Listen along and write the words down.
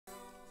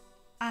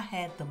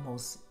had the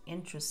most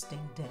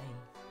interesting day.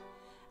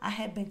 I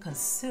had been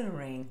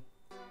considering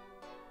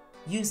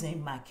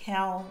using my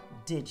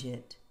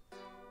CalDigit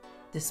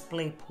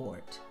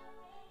DisplayPort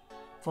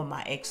for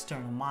my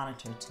external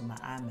monitor to my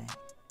iMac.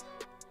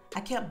 I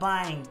kept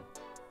buying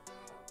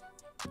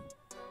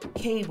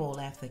cable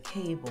after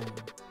cable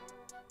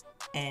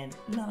and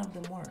none of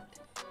them worked.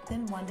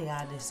 Then one day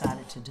I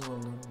decided to do a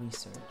little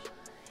research,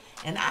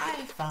 and I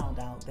found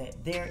out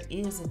that there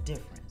is a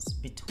difference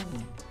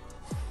between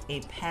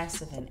a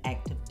passive and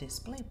active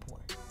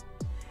DisplayPort.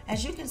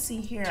 As you can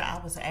see here, I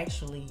was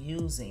actually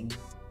using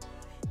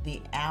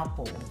the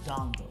Apple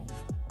dongle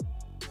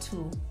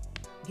to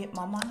get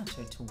my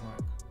monitor to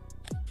work.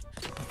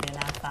 Then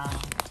I found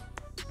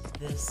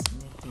this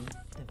nifty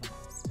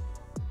device,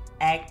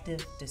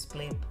 active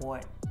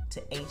DisplayPort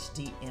to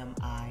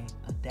HDMI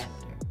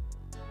adapter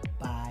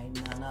by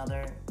none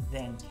other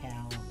than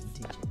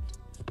CalDigit.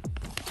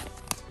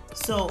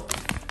 So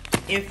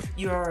if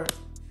your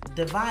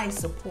device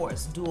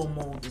supports dual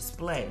mode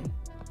display,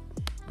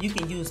 you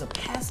can use a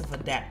passive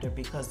adapter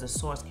because the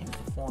source can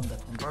perform the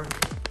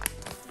conversion.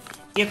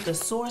 If the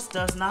source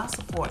does not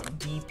support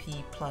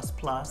DP++,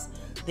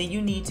 then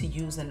you need to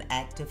use an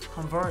active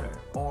converter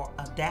or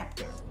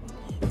adapter,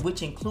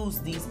 which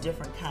includes these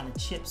different kind of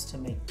chips to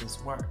make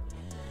this work.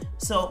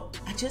 So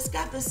I just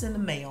got this in the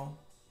mail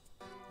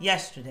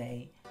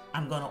yesterday.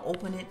 I'm going to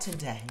open it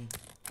today,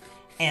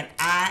 and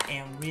I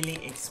am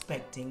really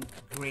expecting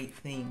great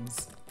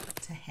things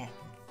to happen.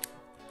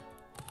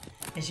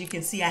 As you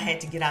can see, I had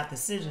to get out the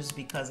scissors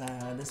because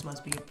this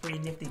must be a pretty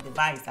nifty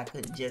device. I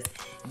couldn't just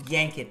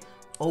yank it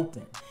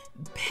open.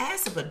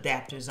 Passive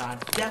adapters are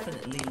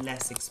definitely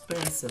less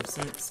expensive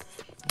since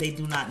they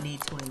do not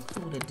need to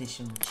include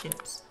additional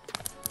chips.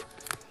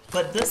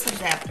 But this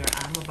adapter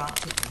I'm about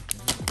to open,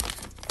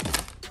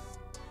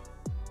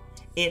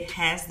 it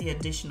has the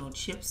additional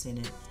chips in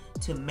it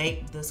to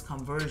make this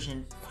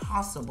conversion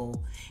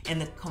possible. And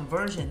the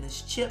conversion,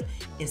 this chip,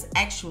 is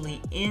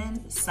actually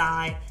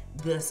inside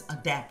this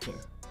adapter.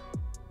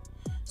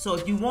 So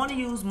if you want to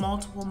use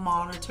multiple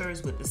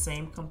monitors with the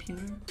same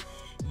computer,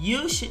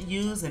 you should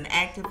use an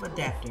active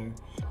adapter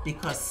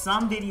because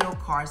some video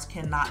cards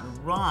cannot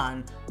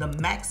run the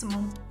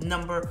maximum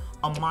number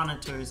of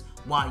monitors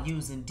while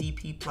using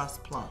DP++.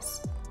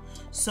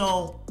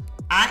 So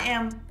I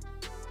am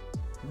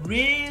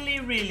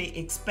really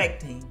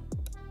expecting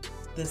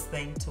this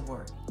thing to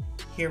work.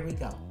 Here we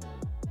go.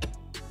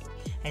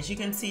 As you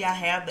can see, I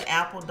have the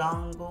Apple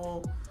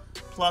dongle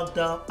plugged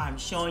up. I'm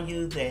showing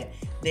you that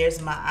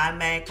there's my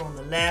iMac on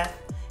the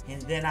left,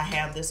 and then I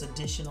have this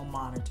additional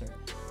monitor.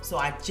 So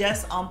I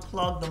just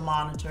unplugged the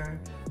monitor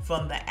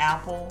from the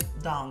Apple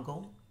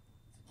dongle.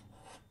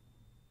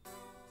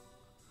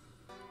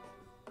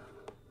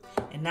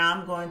 And now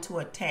I'm going to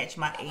attach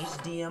my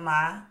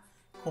HDMI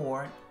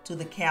cord to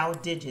the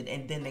CalDigit,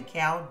 and then the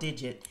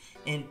CalDigit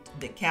and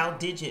the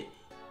CalDigit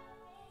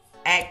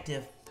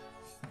active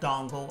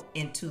dongle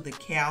into the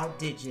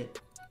CalDigit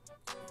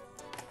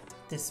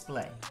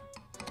display.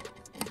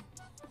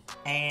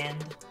 And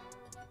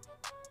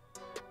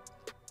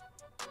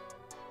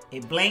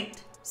it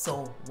blinked,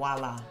 so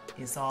voila,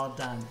 it's all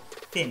done,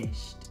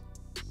 finished.